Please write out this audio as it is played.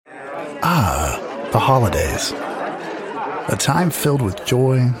The holidays. A time filled with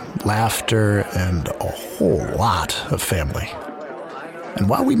joy, laughter, and a whole lot of family. And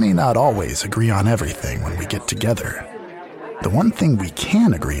while we may not always agree on everything when we get together, the one thing we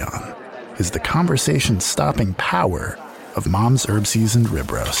can agree on is the conversation-stopping power of Mom's herb-seasoned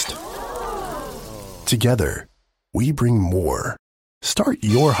rib roast. Together, we bring more. Start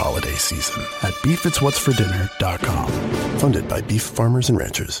your holiday season at beefitswhatsfordinner.com. Funded by Beef Farmers and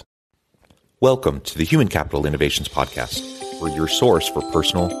Ranchers. Welcome to the Human Capital Innovations Podcast. We're your source for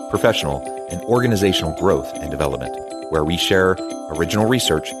personal, professional, and organizational growth and development, where we share original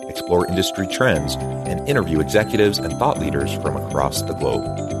research, explore industry trends, and interview executives and thought leaders from across the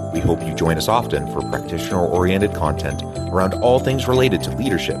globe. We hope you join us often for practitioner-oriented content around all things related to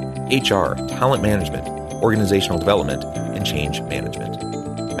leadership, HR, talent management, organizational development, and change management.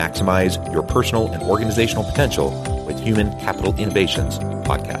 Maximize your personal and organizational potential with Human Capital Innovations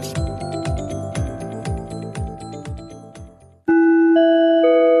Podcast.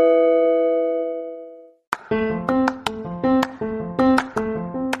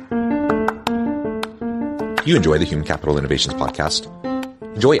 If you enjoy the Human Capital Innovations Podcast,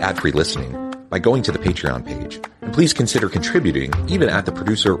 enjoy ad-free listening by going to the Patreon page, and please consider contributing even at the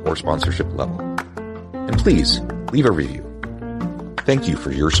producer or sponsorship level. And please leave a review. Thank you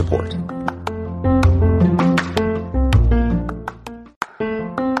for your support.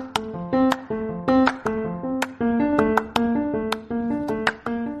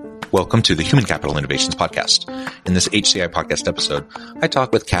 Welcome to the Human Capital Innovations Podcast. In this HCI podcast episode, I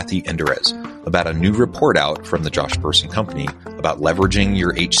talk with Kathi Enderes about a new report out from the Josh Bersin Company about leveraging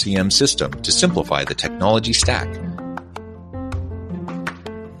your HCM system to simplify the technology stack.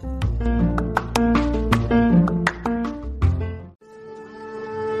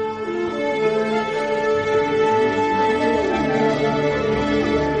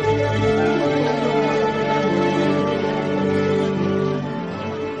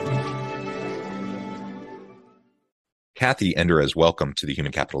 Kathi Enderes, welcome to the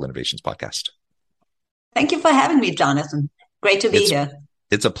Human Capital Innovations Podcast. Thank you for having me, Jonathan. Great to be here.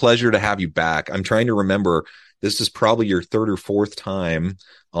 It's a pleasure to have you back. I'm trying to remember, this is probably your third or fourth time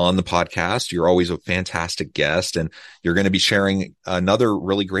on the podcast. You're always a fantastic guest, and you're going to be sharing another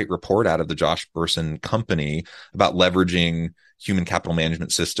really great report out of the Josh Bersin Company about leveraging human capital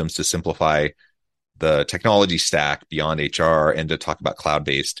management systems to simplify the technology stack beyond HR and to talk about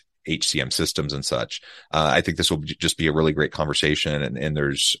cloud-based HCM systems and such. I think this will just be a really great conversation, and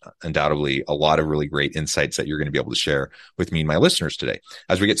there's undoubtedly a lot of really great insights that you're going to be able to share with me and my listeners today.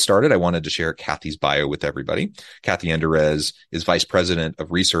 As we get started, I wanted to share Kathi's bio with everybody. Kathi Enderes is Vice President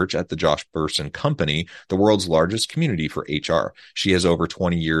of Research at the Josh Bersin Company, the world's largest community for HR. She has over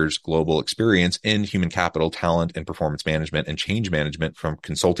 20 years global experience in human capital, talent, and performance management and change management from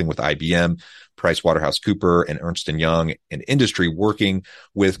consulting with IBM, PricewaterhouseCoopers, and Ernst & Young in industry, working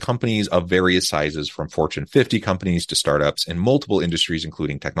with companies of various sizes from Fortune 50 companies to startups in multiple industries,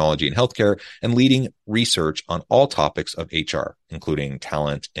 including technology and healthcare, and leading research on all topics of HR, including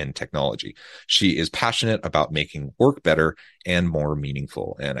talent and technology. She is passionate about making work better and more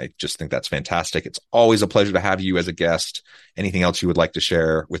meaningful. And I just think that's fantastic. It's always a pleasure to have you as a guest. Anything else you would like to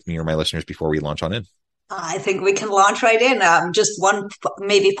share with me or my listeners before we launch on in? I think we can launch right in. Just one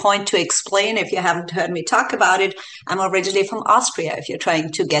maybe point to explain if you haven't heard me talk about it. I'm originally from Austria, if you're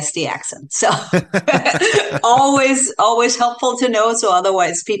trying to guess the accent. So always helpful to know. So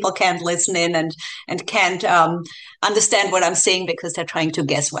otherwise people can't listen in and can't understand what I'm saying because they're trying to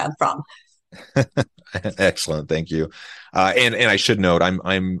guess where I'm from. Excellent. Thank you. And I should note,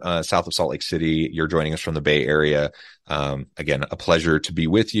 I'm south of Salt Lake City. You're joining us from the Bay Area. Again, a pleasure to be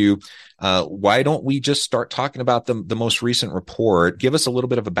with you. Why don't we just start talking about the most recent report? Give us a little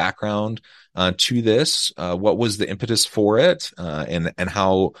bit of a background to this. What was the impetus for it? And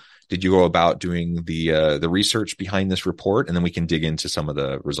how did you go about doing the research behind this report? And then we can dig into some of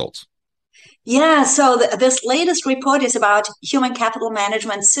the results. Yeah, so this latest report is about human capital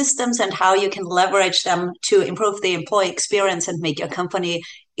management systems and how you can leverage them to improve the employee experience and make your company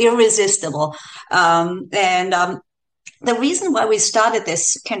irresistible. The reason why we started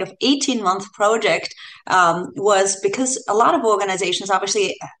this kind of 18-month project was because a lot of organizations,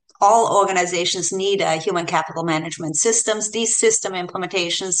 obviously all organizations need human capital management systems. These system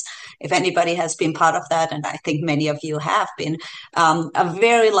implementations, if anybody has been part of that, and I think many of you have been, are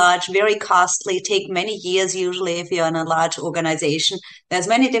very large, very costly, take many years usually if you're in a large organization. There's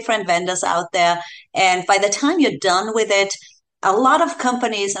many different vendors out there. And by the time you're done with it, a lot of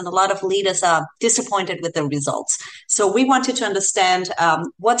companies and a lot of leaders are disappointed with the results. So we wanted to understand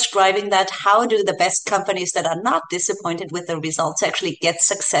what's driving that. How do the best companies that are not disappointed with the results actually get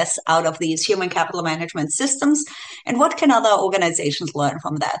success out of these human capital management systems? And what can other organizations learn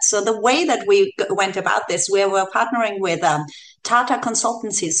from that? So the way that we went about this, we were partnering with Tata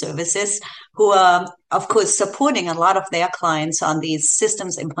Consultancy Services, who are, of course, supporting a lot of their clients on these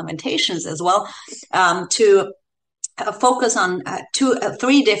systems implementations as well, to focus on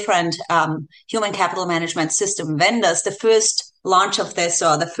three different human capital management system vendors. The first launch of this,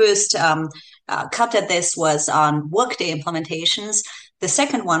 or the first cut at this, was on Workday implementations. The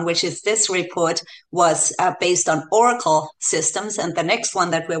second one, which is this report, was based on Oracle systems. And the next one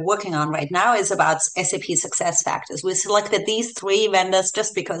that we're working on right now is about SAP SuccessFactors. We selected these three vendors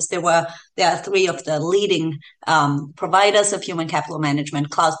just because there are three of the leading providers of human capital management,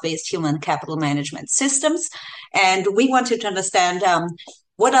 cloud-based human capital management systems. And we wanted to understand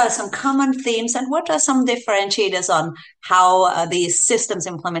what are some common themes and what are some differentiators on how these systems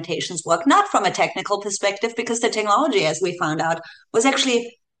implementations work, not from a technical perspective, because the technology, as we found out, was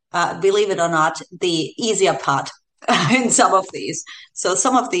actually, believe it or not, the easier part in some of these. So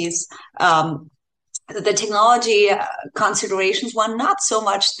some of these, the technology considerations were not so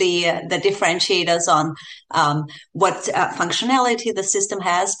much the differentiators on what functionality the system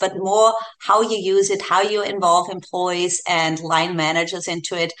has, but more how you use it, how you involve employees and line managers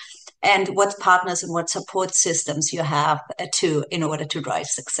into it, and what partners and what support systems you have in order to drive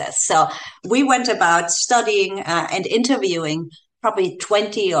success. So we went about studying and interviewing probably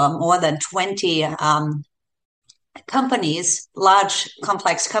 20 or more than 20 companies, large,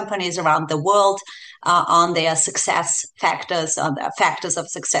 complex companies around the world, on their success factors, on the factors of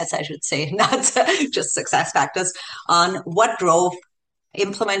success, I should say, not just success factors, on what drove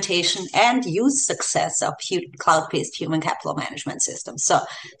implementation and use success of cloud-based human capital management systems.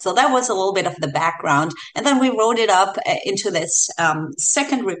 So that was a little bit of the background. And then we wrote it up into this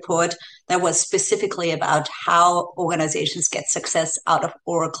second report that was specifically about how organizations get success out of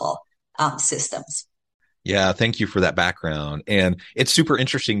Oracle systems. Yeah, thank you for that background. And it's super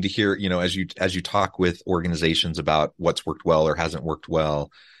interesting to hear, as you talk with organizations about what's worked well or hasn't worked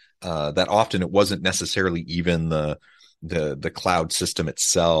well, that often it wasn't necessarily even the cloud system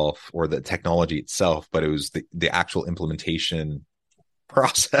itself or the technology itself, but it was the actual implementation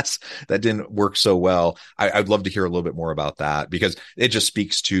process that didn't work so well. I'd love to hear a little bit more about that, because it just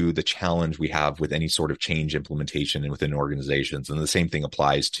speaks to the challenge we have with any sort of change implementation and within organizations. And the same thing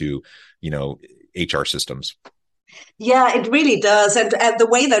applies to, HR systems. Yeah, it really does. And the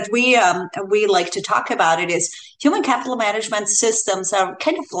way that we like to talk about it is human capital management systems are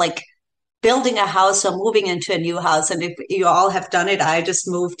kind of like building a house or moving into a new house. And if you all have done it, I just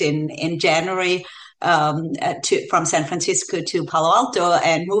moved in January from San Francisco to Palo Alto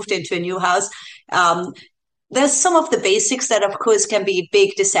and moved into a new house. There's some of the basics that, of course, can be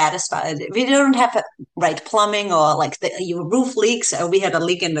big dissatisfied. If you don't have right plumbing, or like your roof leaks, we had a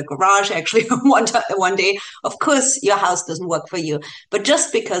leak in the garage actually one day. Of course, your house doesn't work for you. But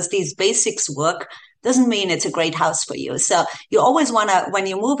just because these basics work doesn't mean it's a great house for you. So you always want to, when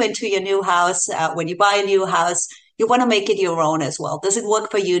you move into your new house, when you buy a new house, you want to make it your own as well. Does it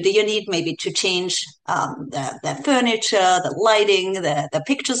work for you? Do you need maybe to change the furniture, the lighting, the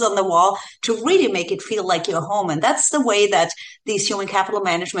pictures on the wall to really make it feel like your home? And that's the way that these human capital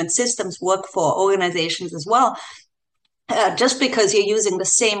management systems work for organizations as well. Just because you're using the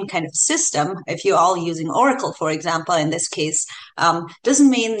same kind of system, if you're all using Oracle, for example, in this case,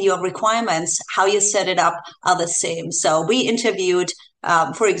 doesn't mean your requirements, how you set it up, are the same. So we interviewed,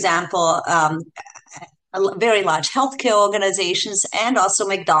 for example, very large healthcare organizations and also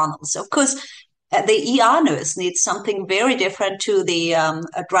McDonald's. Of course, the ER nurse needs something very different to the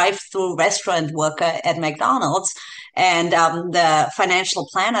drive-through restaurant worker at McDonald's. And the financial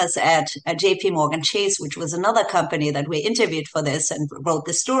planners at JP Morgan Chase, which was another company that we interviewed for this and wrote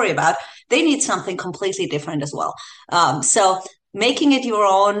the story about, they need something completely different as well. So making it your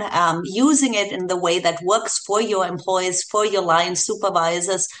own, using it in the way that works for your employees, for your line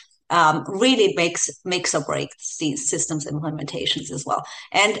supervisors, really makes or breaks these systems implementations as well.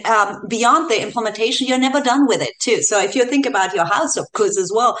 And beyond the implementation, you're never done with it too. So if you think about your house, of course,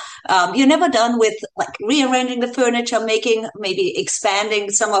 as well, you're never done with like rearranging the furniture, maybe expanding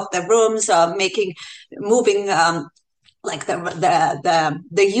some of the rooms, moving like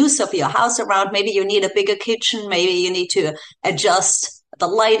the use of your house around. Maybe you need a bigger kitchen. Maybe you need to adjust the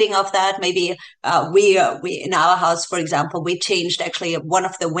lighting of that. Maybe we in our house, for example, we changed actually one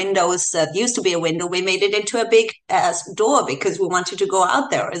of the windows that used to be a window. We made it into a big door because we wanted to go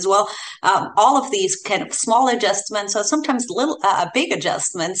out there as well. All of these kind of small adjustments, or sometimes little big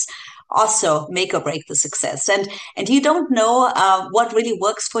adjustments, also make or break the success. And you don't know what really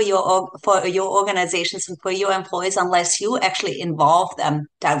works for your organizations and for your employees unless you actually involve them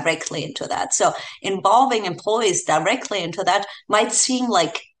directly into that. So involving employees directly into that might seem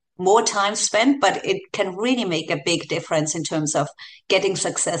like more time spent, but it can really make a big difference in terms of getting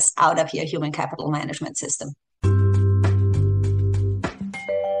success out of your human capital management system.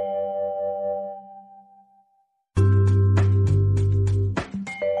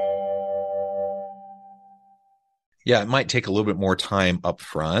 Yeah, it might take a little bit more time up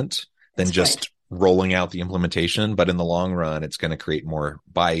front than That's just right. rolling out the implementation, but in the long run, it's going to create more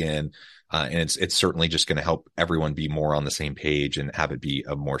buy-in, and it's certainly just going to help everyone be more on the same page and have it be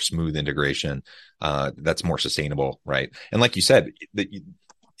a more smooth integration that's more sustainable, right? And like you said, that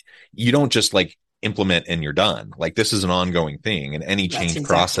you don't just like implement and you're done. Like this is an ongoing thing, and any change That's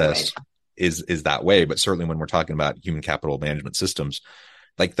exactly process right. is that way. But certainly when we're talking about human capital management systems,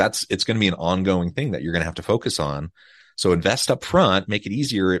 like it's going to be an ongoing thing that you're going to have to focus on. So invest up front, make it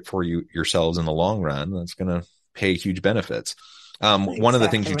easier for yourselves in the long run. That's going to pay huge benefits. One of the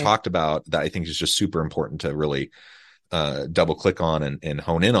things you talked about that I think is just super important to really double click on and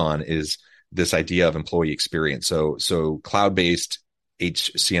hone in on is this idea of employee experience. So cloud-based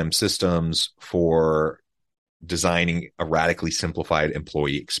HCM systems for designing a radically simplified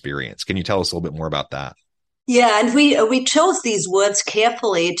employee experience. Can you tell us a little bit more about that? Yeah, and we chose these words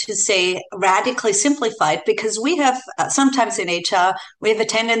carefully to say radically simplified because we have sometimes in HR we have a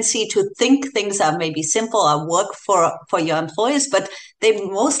tendency to think things are maybe simple or work for your employees, but they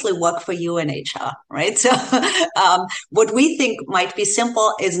mostly work for you in HR, right? So what we think might be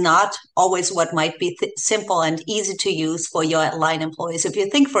simple is not always what might be simple and easy to use for your line employees. If you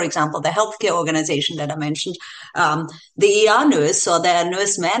think, for example, the healthcare organization that I mentioned, the ER nurse or the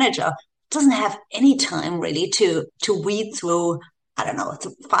nurse manager doesn't have any time really to weed through, I don't know,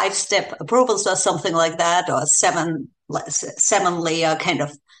 5-step approvals or something like that, or seven layer kind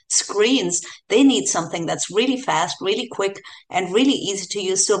of screens. They need something that's really fast, really quick, and really easy to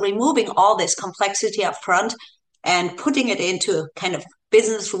use. So removing all this complexity up front and putting it into kind of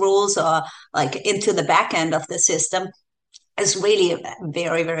business rules or like into the back end of the system is really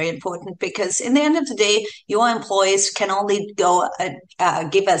very, very important because in the end of the day, your employees can only go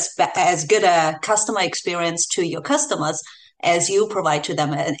give us as good a customer experience to your customers as you provide to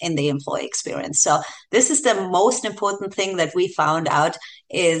them in the employee experience. So this is the most important thing that we found out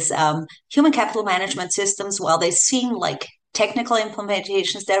is human capital management systems, while they seem like technical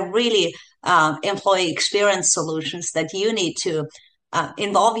implementations, they're really employee experience solutions that you need to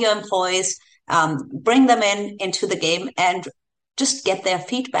involve your employees, bring them into the game and just get their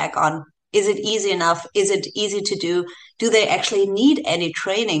feedback on, is it easy enough? Is it easy to do? Do they actually need any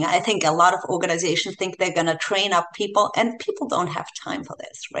training? I think a lot of organizations think they're going to train up people, and people don't have time for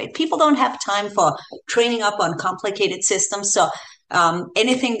this, right? People don't have time for training up on complicated systems. So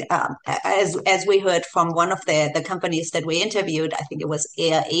anything, as we heard from one of the companies that we interviewed, I think it was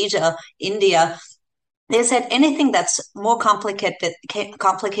Air Asia, India, they said anything that's more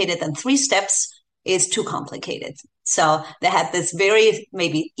complicated than 3 steps is too complicated. So they had this very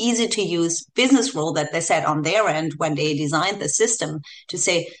maybe easy to use business rule that they set on their end when they designed the system to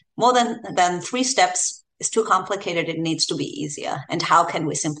say more than 3 steps is too complicated. It needs to be easier. And how can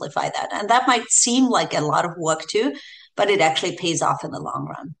we simplify that? And that might seem like a lot of work too, but it actually pays off in the long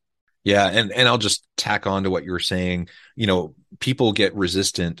run. Yeah. And I'll just tack on to what you were saying. You know, people get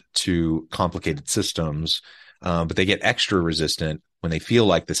resistant to complicated systems, but they get extra resistant when they feel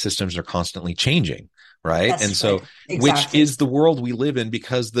like the systems are constantly changing. Right. That's and so, right. Exactly. Which is the world we live in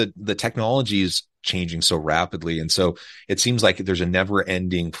because the technology is changing so rapidly. And so it seems like there's a never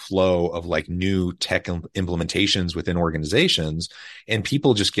ending flow of like new tech implementations within organizations. And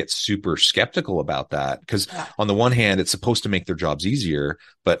people just get super skeptical about that because on the one hand, it's supposed to make their jobs easier,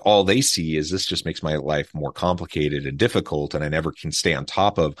 but all they see is this just makes my life more complicated and difficult. And I never can stay on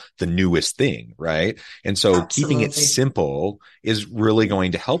top of the newest thing. Right. And so keeping it simple is really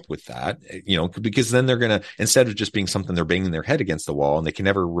going to help with that, you know, because then they're going to, instead of just being something they're banging their head against the wall and they can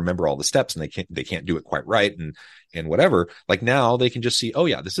never remember all the steps and they can't do it quite right and whatever, like now they can just see, oh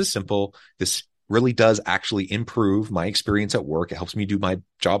yeah, this is simple. This really does actually improve my experience at work. It helps me do my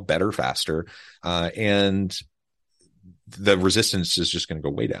job better, faster. And the resistance is just going to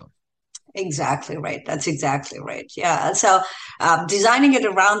go way down. Exactly right. That's exactly right. Yeah. So designing it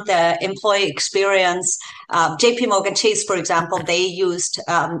around the employee experience, JP Morgan Chase, for example, they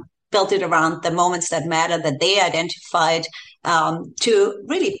built it around the moments that matter that they identified to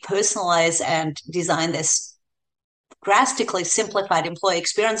really personalize and design this drastically simplified employee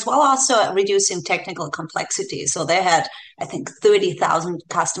experience while also reducing technical complexity. So they had, I think, 30,000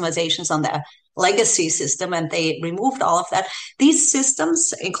 customizations on their legacy system, and they removed all of that. These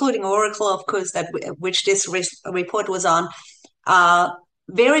systems, including Oracle, of course, which this report was on, are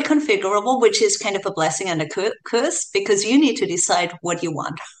very configurable, which is kind of a blessing and a curse because you need to decide what you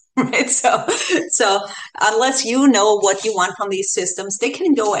want. Right. So unless you know what you want from these systems, they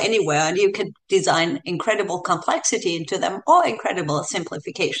can go anywhere and you can design incredible complexity into them or incredible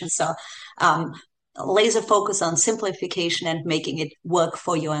simplification. So, laser focus on simplification and making it work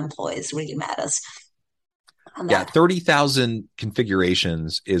for your employees really matters. Yeah, 30,000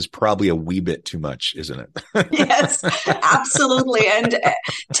 configurations is probably a wee bit too much, isn't it? Yes, absolutely. And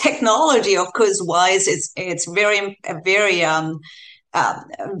technology, of course, wise, it's very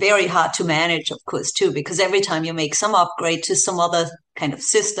hard to manage, of course, too, because every time you make some upgrade to some other kind of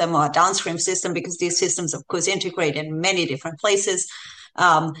system or downstream system, because these systems, of course, integrate in many different places,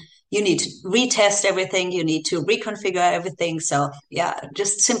 you need to retest everything, you need to reconfigure everything. So yeah,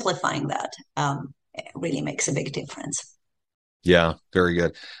 just simplifying that really makes a big difference. Yeah, very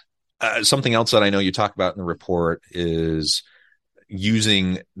good. Something else that I know you talk about in the report is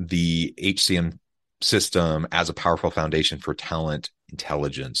using the HCM system as a powerful foundation for talent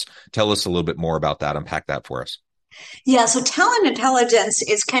intelligence. Tell us a little bit more about that. Unpack that for us. Yeah, so talent intelligence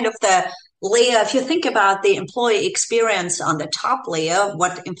is kind of the layer. If you think about the employee experience on the top layer,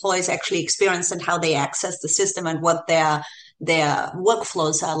 what employees actually experience and how they access the system and what their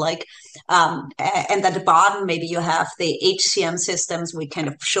workflows are like. And at the bottom, maybe you have the HCM systems. We kind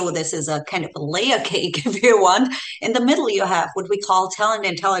of show this as a kind of a layer cake, if you want. In the middle, you have what we call talent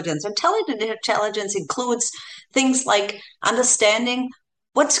intelligence. And talent intelligence includes things like understanding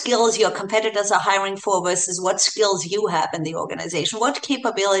what skills your competitors are hiring for versus what skills you have in the organization, what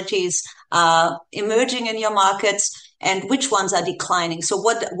capabilities are emerging in your markets and which ones are declining. So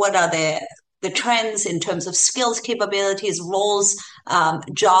what are the trends in terms of skills, capabilities, roles,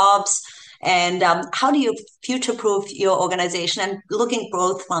 jobs, and how do you future-proof your organization and looking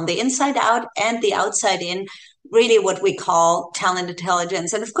both from the inside out and the outside in, really what we call talent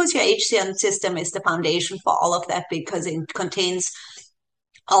intelligence. And of course, your HCM system is the foundation for all of that because it contains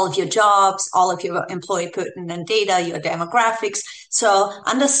all of your jobs, all of your employee pertinent data, your demographics. So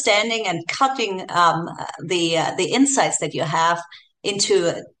understanding and cutting the insights that you have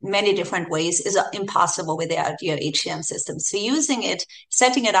into many different ways is impossible without your HCM system. So using it,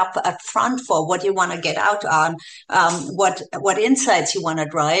 setting it up front for what you want to get out on, what insights you want to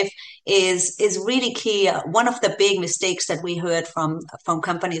drive is really key. One of the big mistakes that we heard from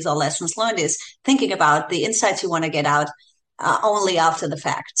companies or lessons learned is thinking about the insights you want to get out only after the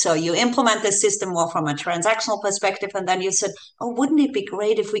fact. So you implement the system more from a transactional perspective, and then you said, oh, wouldn't it be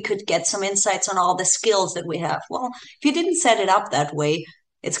great if we could get some insights on all the skills that we have? Well, if you didn't set it up that way,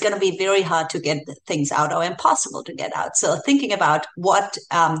 it's going to be very hard to get things out or impossible to get out. So thinking about what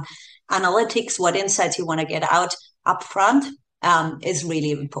analytics, what insights you want to get out up front is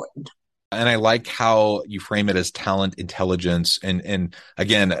really important. And I like how you frame it as talent intelligence. And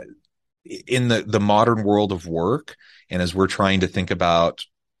again, in the modern world of work, and as we're trying to think about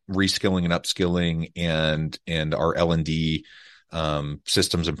reskilling and upskilling and our L&D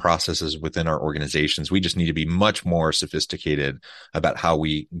systems and processes within our organizations, we just need to be much more sophisticated about how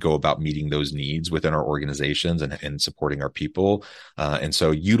we go about meeting those needs within our organizations and supporting our people. And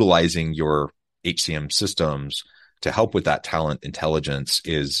so utilizing your HCM systems to help with that talent intelligence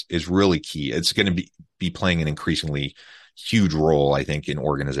is really key. It's going to be playing an increasingly huge role, I think, in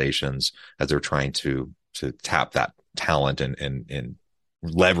organizations as they're trying to tap that talent and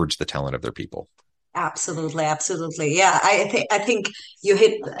leverage the talent of their people. Absolutely. Yeah, I think you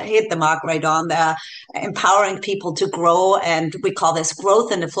hit the mark right on there. Empowering people to grow, and we call this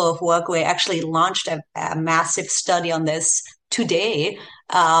growth in the flow of work. We actually launched a massive study on this today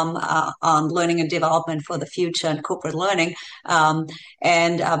on learning and development for the future and corporate learning.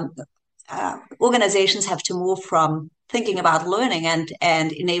 Organizations have to move from thinking about learning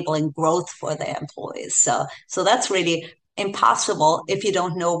and enabling growth for their employees. So that's really impossible if you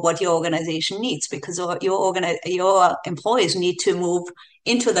don't know what your organization needs, because your employees need to move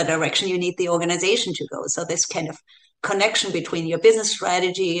into the direction you need the organization to go. So this kind of connection between your business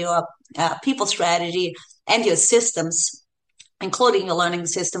strategy, your people strategy, and your systems, including your learning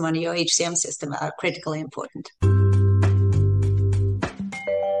system and your HCM system, are critically important.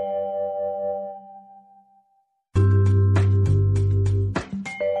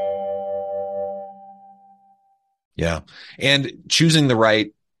 Yeah. And choosing the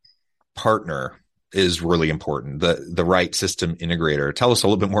right partner is really important. The right system integrator. Tell us a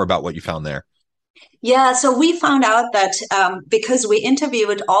little bit more about what you found there. Yeah, so we found out that because we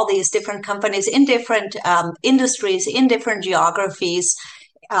interviewed all these different companies in different industries, in different geographies,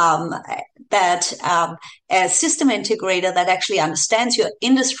 um, that a system integrator that actually understands your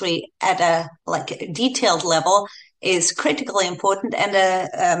industry at a detailed level is critically important, and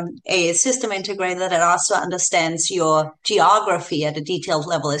a system integrator that also understands your geography at a detailed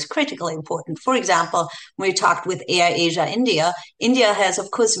level is critically important. For example, when we talked with Air Asia India, India has,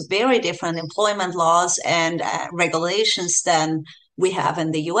 of course, very different employment laws and regulations than we have in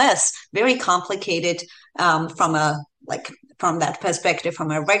the US. Very complicated from that perspective,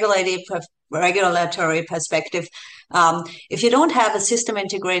 from a regulatory perspective. If you don't have a system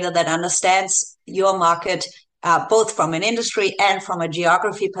integrator that understands your market, both from an industry and from a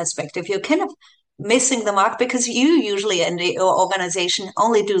geography perspective, you're kind of missing the mark, because you usually in your organization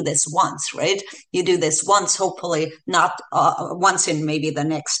only do this once, right? You do this once, hopefully not once in maybe the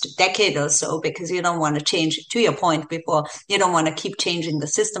next decade or so, because you don't want to change, to your point before, you don't want to keep changing the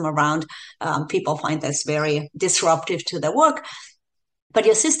system around. People find this very disruptive to their work. But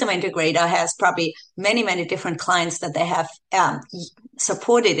your system integrator has probably many, many different clients that they have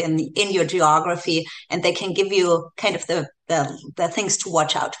supported in your geography, and they can give you kind of the things to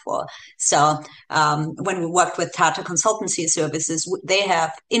watch out for. So when we worked with Tata Consultancy Services, they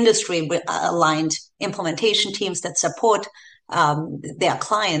have industry aligned implementation teams that support their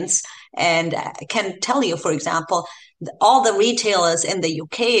clients, and can tell you, for example, all the retailers in the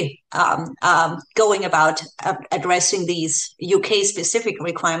UK going about addressing these UK specific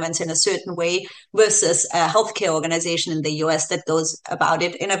requirements in a certain way versus a healthcare organization in the US that goes about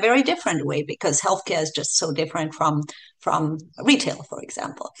it in a very different way, because healthcare is just so different from retail, for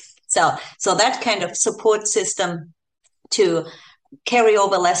example. So that kind of support system to carry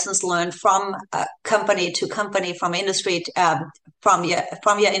over lessons learned from company to company, from industry, from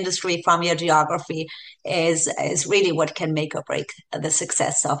your industry, from your geography, is really what can make or break the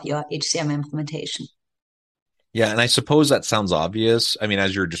success of your HCM implementation. Yeah, and I suppose that sounds obvious. I mean,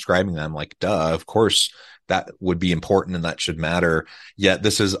 as you're describing them, like, duh, of course that would be important and that should matter. Yet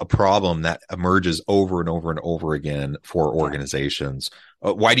this is a problem that emerges over and over and over again for organizations.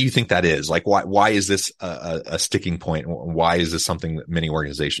 Why do you think that is? Like, why is this a sticking point? Why is this something that many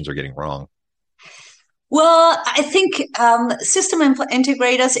organizations are getting wrong? Well, I think system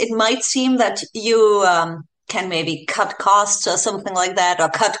integrators, it might seem that you can maybe cut costs or something like that, or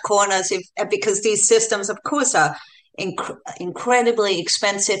cut corners, because these systems, of course, are incredibly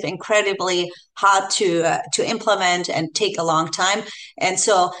expensive, incredibly hard to implement, and take a long time. And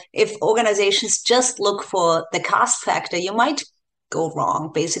so if organizations just look for the cost factor, you might go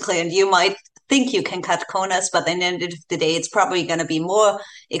wrong, basically, and you might think you can cut corners, but at the end of the day, it's probably going to be more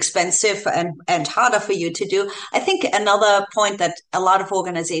expensive and harder for you to do. I think another point that a lot of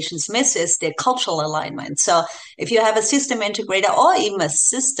organizations miss is their cultural alignment. So if you have a system integrator or even a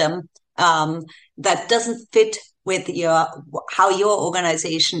system that doesn't fit with how your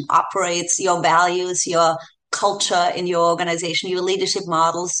organization operates, your values, your culture in your organization, your leadership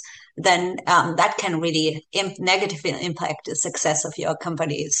models, then that can really negatively impact the success of your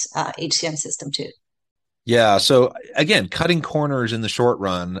company's HCM system too. Yeah. So again, cutting corners in the short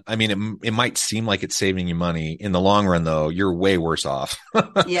run, I mean, it might seem like it's saving you money. In the long run, though, you're way worse off.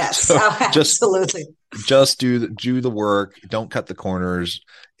 Yes, so absolutely. Just do the work. Don't cut the corners.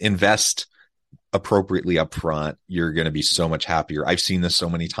 Invest appropriately up front. You're going to be so much happier. I've seen this so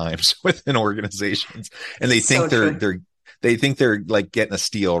many times within organizations, and they think they think they're like getting a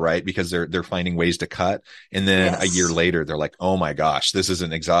steal, right? Because they're finding ways to cut. And then a year later, they're like, oh my gosh, this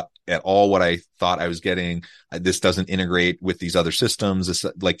isn't at all what I thought I was getting. This doesn't integrate with these other systems. This,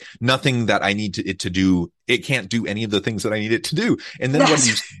 like, nothing that I need it to do. It can't do any of the things that I need it to do. And then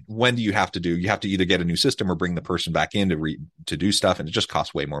when do you have to do? You have to either get a new system or bring the person back in to do stuff. And it just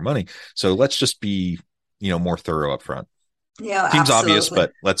costs way more money. So let's just be, more thorough up front. Yeah, seems absolutely obvious,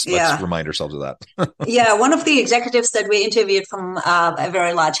 but let's remind ourselves of that. Yeah, one of the executives that we interviewed from a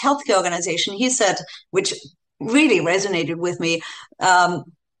very large healthcare organization, he said, which really resonated with me,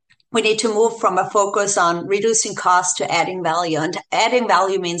 we need to move from a focus on reducing costs to adding value. And adding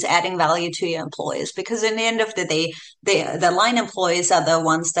value means adding value to your employees, because in the end of the day, the line employees are the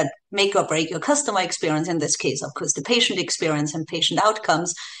ones that make or break your customer experience. In this case, of course, the patient experience and patient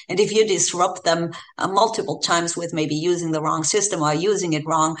outcomes. And if you disrupt them multiple times with maybe using the wrong system or using it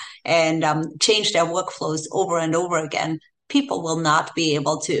wrong, and change their workflows over and over again, people will not be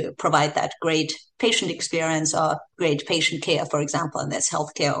able to provide that great patient experience or great patient care, for example, in this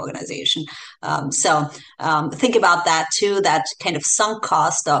healthcare organization. So think about that too, that kind of sunk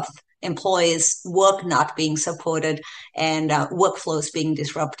cost of employees' work not being supported and workflows being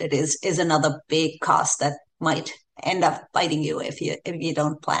disrupted is another big cost that might end up biting you if you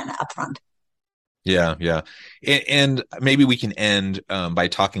don't plan upfront. Yeah, yeah. And maybe we can end by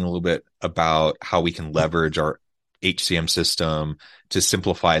talking a little bit about how we can leverage our HCM system to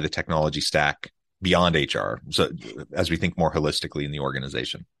simplify the technology stack beyond HR. So as we think more holistically in the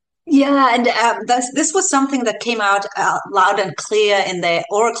organization. Yeah, and this was something that came out loud and clear in the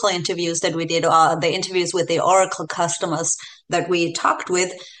Oracle interviews that we did, the interviews with the Oracle customers that we talked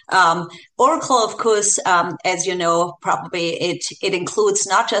with. Oracle, of course, as you know, probably it includes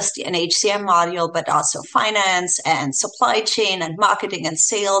not just an HCM module, but also finance and supply chain and marketing and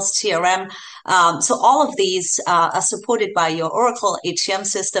sales, CRM. So all of these are supported by your Oracle HCM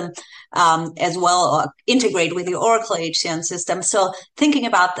system as well, or integrate with your Oracle HCM system. So thinking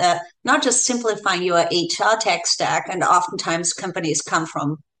about not just simplifying your HR tech stack, and oftentimes companies come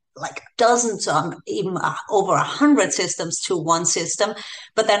from like dozens or even over 100 systems to one system,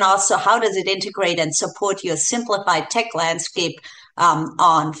 but then also how does it integrate and support your simplified tech landscape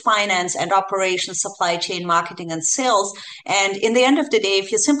on finance and operations, supply chain, marketing, and sales. And in the end of the day,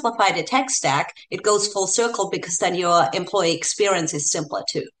 if you simplify the tech stack, it goes full circle because then your employee experience is simpler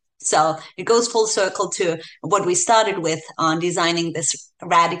too. So it goes full circle to what we started with on designing this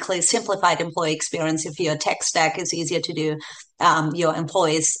radically simplified employee experience. If your tech stack is easier to do, your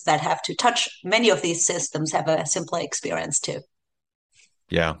employees that have to touch many of these systems have a simpler experience too.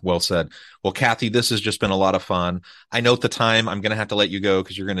 Yeah, well said. Well, Kathi, this has just been a lot of fun. I note the time. I'm going to have to let you go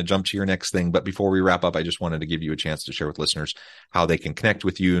because you're going to jump to your next thing. But before we wrap up, I just wanted to give you a chance to share with listeners how they can connect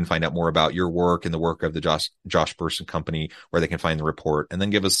with you and find out more about your work and the work of the Josh Bersin Company, where they can find the report, and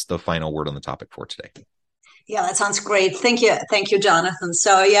then give us the final word on the topic for today. Yeah, that sounds great. Thank you, Jonathan.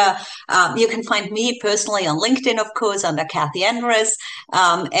 So yeah, you can find me personally on LinkedIn, of course, under Kathi Enderes,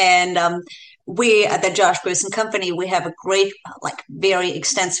 we at the Josh Bersin Company, we have a great, very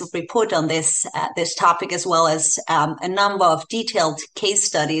extensive report on this topic, as well as a number of detailed case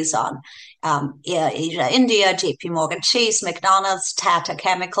studies on Asia, India, JP Morgan Chase, McDonald's, Tata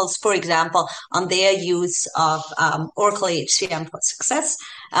Chemicals, for example, on their use of Oracle HCM for success.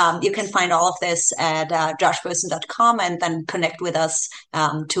 You can find all of this at joshbersin.com and then connect with us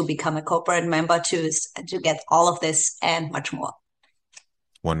to become a corporate member to get all of this and much more.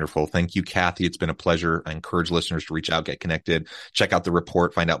 Wonderful. Thank you, Kathi. It's been a pleasure. I encourage listeners to reach out, get connected, check out the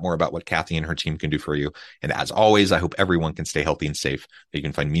report, find out more about what Kathi and her team can do for you. And as always, I hope everyone can stay healthy and safe, that you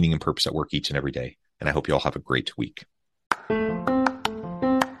can find meaning and purpose at work each and every day. And I hope you all have a great week. Do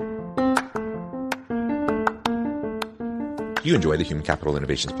you enjoy the Human Capital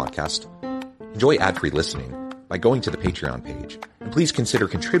Innovations podcast? Enjoy ad-free listening by going to the Patreon page. And please consider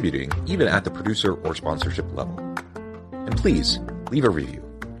contributing even at the producer or sponsorship level. And please leave a review.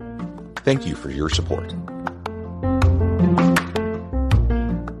 Thank you for your support.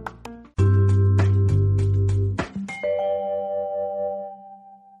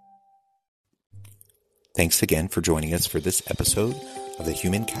 Thanks again for joining us for this episode of the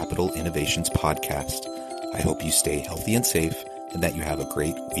Human Capital Innovations Podcast. I hope you stay healthy and safe and that you have a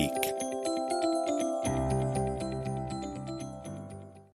great week.